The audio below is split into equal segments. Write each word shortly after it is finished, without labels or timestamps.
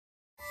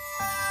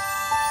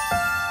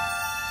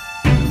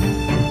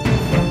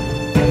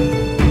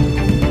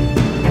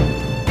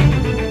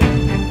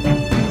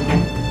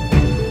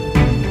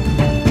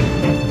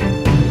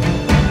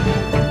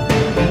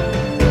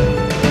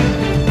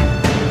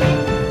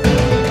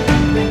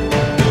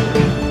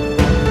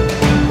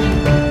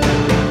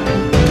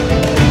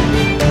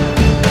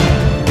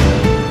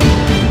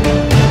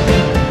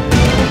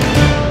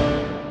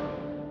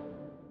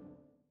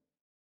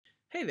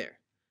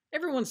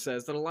Everyone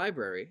says that a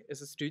library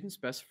is a student's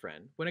best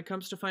friend when it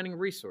comes to finding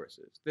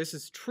resources. This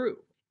is true.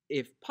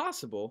 If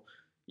possible,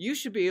 you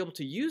should be able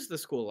to use the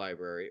school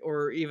library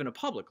or even a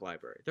public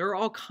library. There are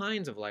all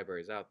kinds of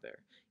libraries out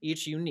there,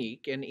 each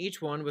unique and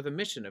each one with a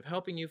mission of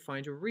helping you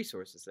find your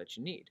resources that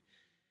you need.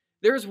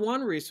 There is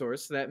one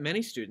resource that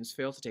many students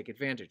fail to take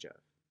advantage of,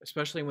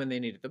 especially when they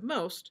need it the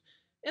most,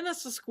 and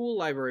that's the school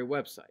library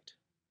website.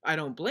 I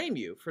don't blame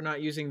you for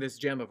not using this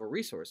gem of a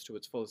resource to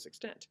its fullest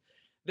extent.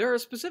 There are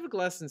specific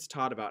lessons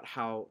taught about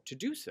how to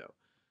do so.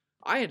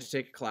 I had to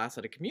take a class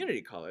at a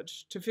community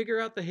college to figure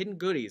out the hidden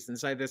goodies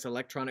inside this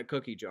electronic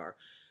cookie jar,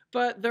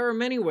 but there are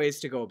many ways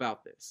to go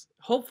about this.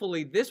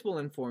 Hopefully, this will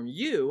inform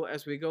you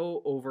as we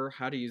go over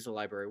how to use the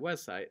library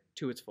website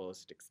to its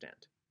fullest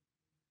extent.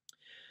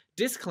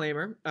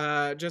 Disclaimer,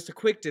 just a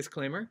quick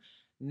disclaimer,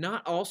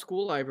 not all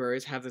school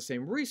libraries have the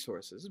same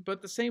resources,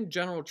 but the same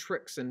general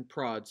tricks and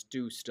prods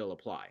do still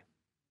apply.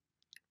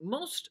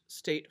 Most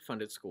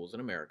state-funded schools in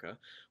America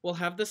will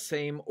have the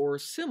same or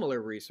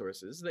similar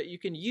resources that you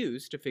can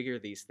use to figure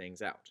these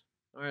things out.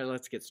 All right,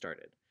 let's get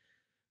started.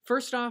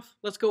 First off,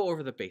 let's go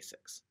over the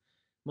basics.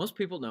 Most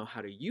people know how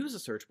to use a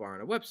search bar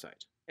on a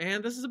website,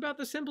 and this is about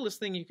the simplest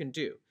thing you can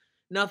do.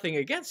 Nothing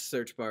against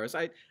search bars,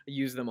 I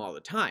use them all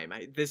the time.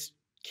 This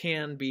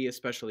can be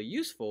especially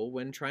useful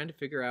when trying to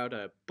figure out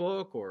a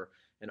book or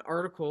an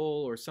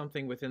article or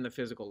something within the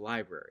physical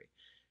library.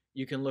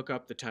 You can look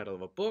up the title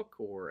of a book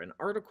or an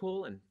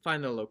article and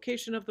find the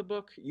location of the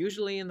book,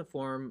 usually in the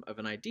form of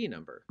an ID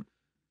number.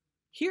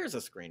 Here's a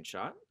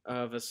screenshot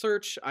of a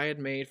search I had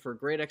made for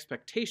Great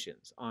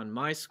Expectations on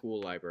my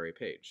school library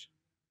page.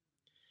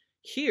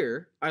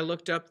 Here, I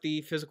looked up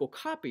the physical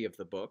copy of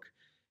the book,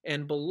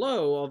 and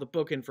below all the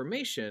book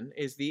information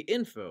is the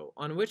info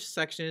on which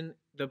section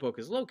the book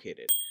is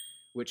located,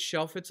 which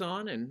shelf it's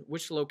on, and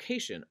which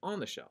location on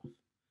the shelf.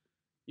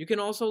 You can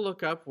also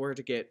look up where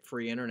to get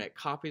free internet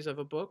copies of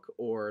a book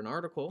or an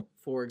article.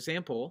 For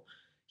example,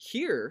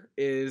 here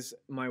is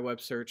my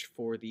web search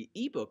for the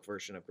ebook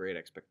version of Great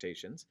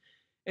Expectations,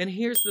 and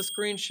here's the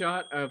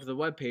screenshot of the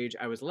web page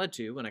I was led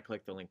to when I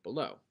clicked the link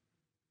below.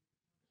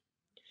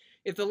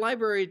 If the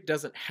library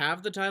doesn't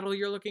have the title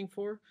you're looking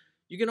for,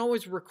 you can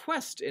always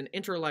request an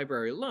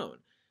interlibrary loan,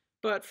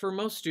 but for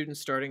most students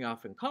starting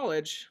off in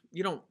college,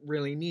 you don't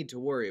really need to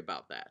worry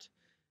about that.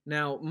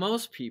 Now,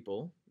 most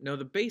people know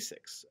the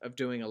basics of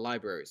doing a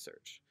library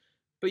search,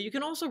 but you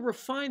can also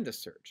refine the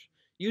search,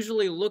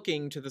 usually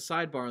looking to the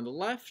sidebar on the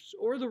left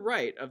or the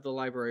right of the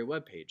library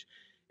webpage,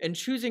 and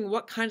choosing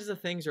what kinds of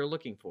things you're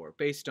looking for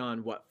based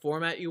on what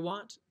format you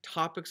want,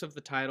 topics of the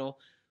title,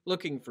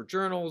 looking for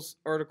journals,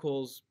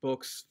 articles,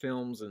 books,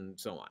 films, and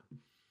so on.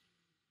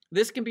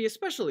 This can be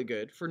especially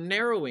good for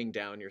narrowing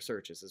down your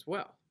searches as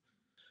well.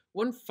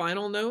 One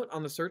final note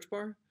on the search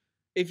bar.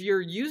 If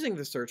you're using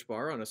the search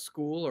bar on a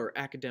school or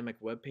academic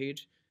web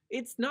page,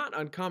 it's not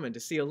uncommon to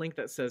see a link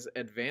that says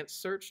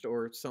Advanced Searched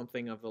or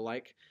something of the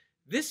like.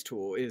 This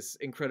tool is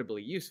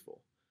incredibly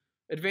useful.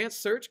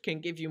 Advanced Search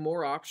can give you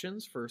more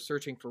options for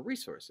searching for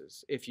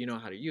resources if you know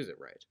how to use it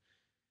right.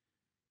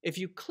 If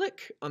you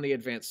click on the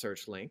Advanced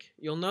Search link,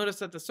 you'll notice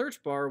that the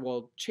search bar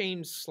will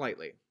change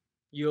slightly.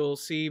 You'll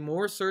see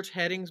more search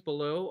headings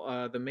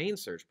below the main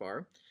search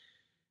bar.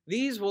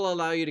 These will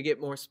allow you to get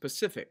more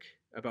specific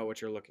about what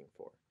you're looking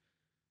for.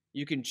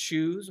 You can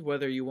choose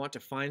whether you want to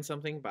find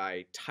something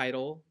by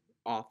title,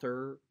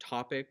 author,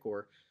 topic,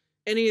 or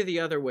any of the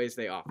other ways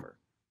they offer.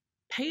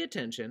 Pay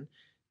attention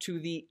to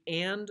the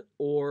and,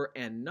 or,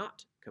 and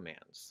not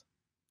commands.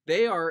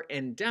 They are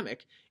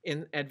endemic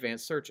in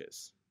advanced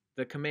searches.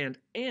 The command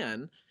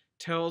and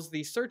tells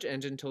the search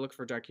engine to look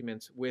for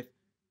documents with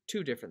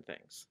two different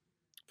things.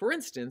 For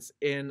instance,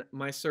 in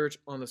my search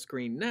on the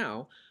screen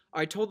now,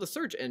 I told the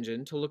search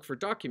engine to look for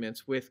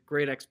documents with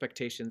Great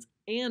Expectations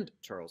and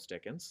Charles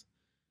Dickens.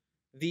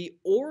 The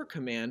OR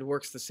command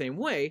works the same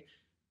way,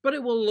 but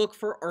it will look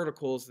for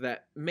articles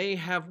that may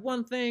have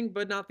one thing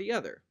but not the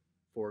other.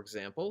 For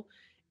example,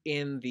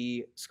 in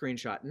the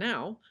screenshot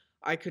now,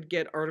 I could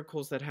get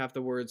articles that have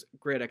the words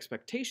Great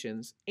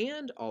Expectations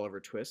and Oliver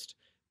Twist,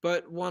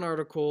 but one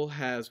article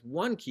has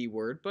one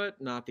keyword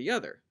but not the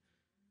other.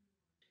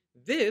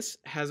 This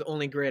has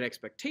only Great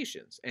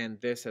Expectations,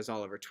 and this has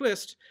Oliver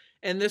Twist,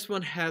 and this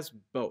one has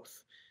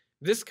both.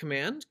 This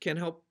command can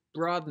help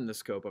broaden the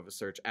scope of a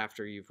search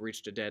after you've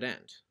reached a dead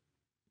end.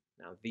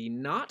 Now, the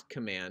not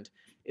command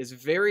is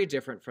very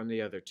different from the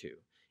other two,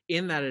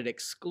 in that it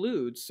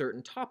excludes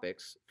certain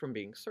topics from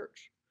being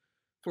searched.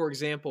 For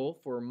example,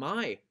 for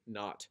my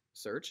not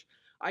search,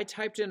 I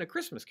typed in A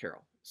Christmas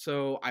Carol,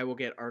 so I will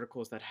get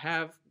articles that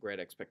have Great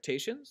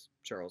Expectations,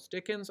 Charles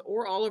Dickens,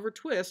 or Oliver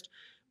Twist,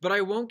 but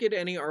I won't get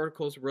any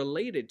articles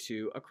related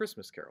to A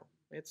Christmas Carol.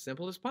 It's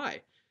simple as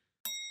pie.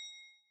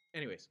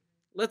 Anyways,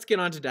 let's get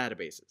on to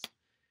databases.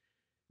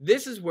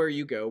 This is where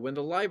you go when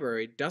the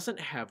library doesn't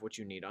have what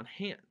you need on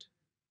hand.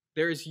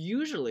 There is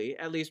usually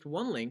at least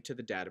one link to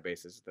the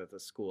databases that the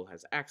school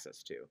has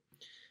access to.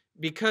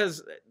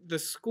 Because the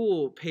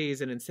school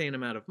pays an insane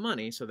amount of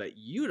money so that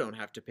you don't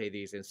have to pay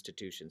these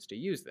institutions to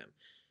use them.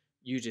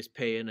 You just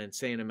pay an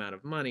insane amount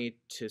of money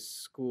to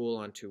school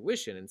on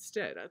tuition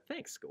instead.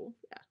 Thanks, school.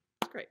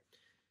 Yeah, great.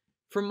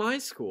 For my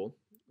school,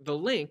 the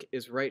link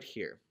is right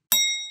here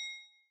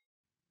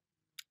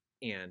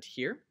and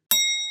here.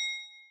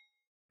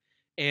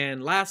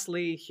 And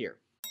lastly, here.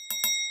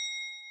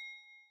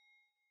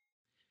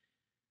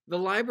 The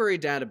library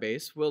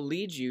database will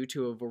lead you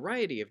to a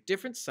variety of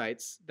different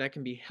sites that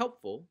can be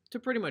helpful to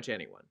pretty much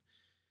anyone.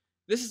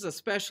 This is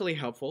especially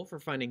helpful for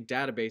finding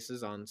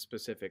databases on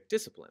specific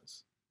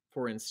disciplines.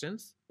 For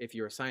instance, if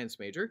you're a science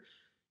major,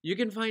 you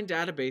can find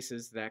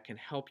databases that can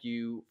help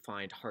you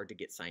find hard to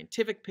get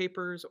scientific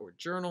papers or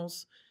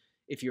journals.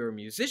 If you're a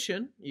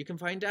musician, you can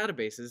find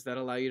databases that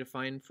allow you to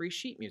find free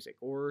sheet music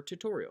or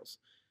tutorials.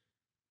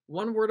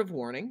 One word of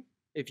warning: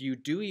 if you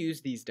do use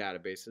these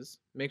databases,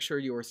 make sure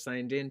you are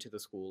signed in to the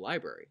school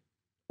library.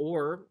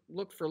 Or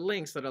look for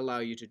links that allow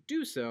you to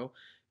do so,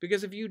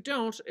 because if you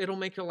don't, it'll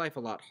make your life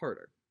a lot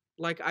harder.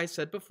 Like I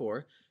said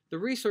before, the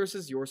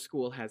resources your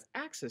school has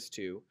access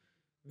to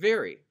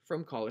vary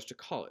from college to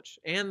college,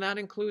 and that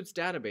includes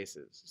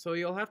databases, so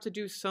you'll have to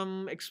do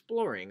some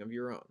exploring of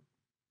your own.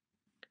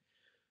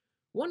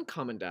 One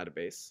common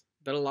database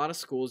that a lot of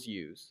schools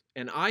use,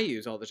 and I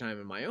use all the time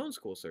in my own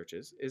school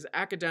searches, is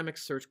Academic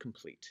Search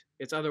Complete.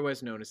 It's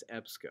otherwise known as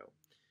EBSCO.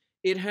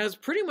 It has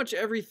pretty much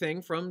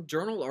everything from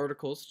journal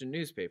articles to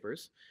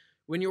newspapers.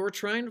 When you're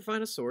trying to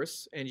find a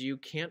source and you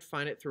can't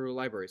find it through a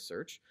library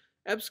search,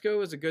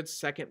 EBSCO is a good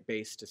second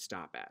base to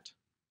stop at.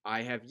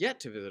 I have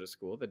yet to visit a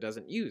school that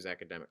doesn't use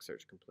Academic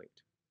Search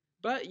Complete.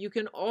 But you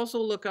can also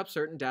look up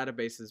certain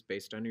databases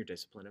based on your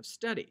discipline of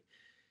study.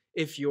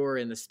 If you're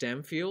in the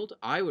STEM field,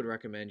 I would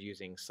recommend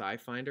using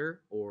SciFinder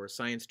or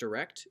Science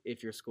Direct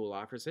if your school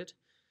offers it.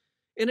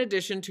 In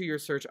addition to your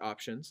search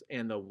options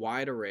and the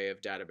wide array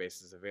of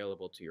databases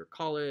available to your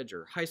college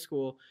or high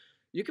school,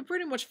 you can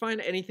pretty much find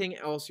anything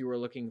else you are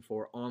looking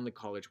for on the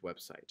college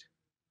website.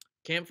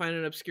 Can't find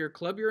an obscure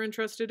club you're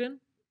interested in?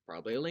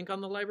 Probably a link on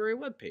the library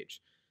webpage.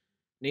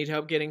 Need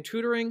help getting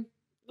tutoring?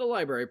 The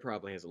library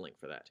probably has a link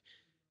for that.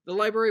 The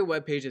library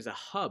webpage is a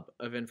hub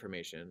of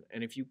information,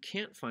 and if you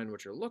can't find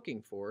what you're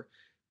looking for,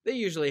 they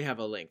usually have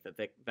a link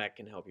that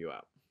can help you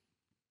out.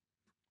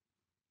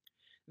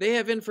 They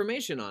have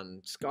information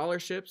on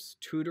scholarships,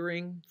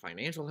 tutoring,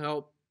 financial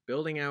help,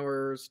 building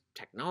hours,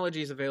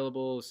 technologies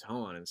available, so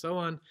on and so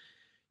on.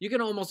 You can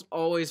almost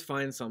always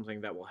find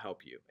something that will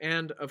help you.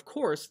 And of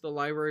course, the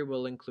library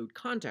will include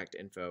contact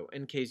info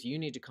in case you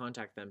need to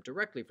contact them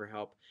directly for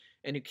help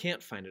and you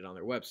can't find it on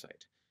their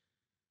website.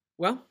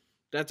 Well,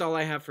 that's all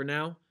I have for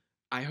now.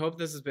 I hope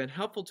this has been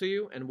helpful to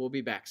you, and we'll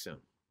be back soon.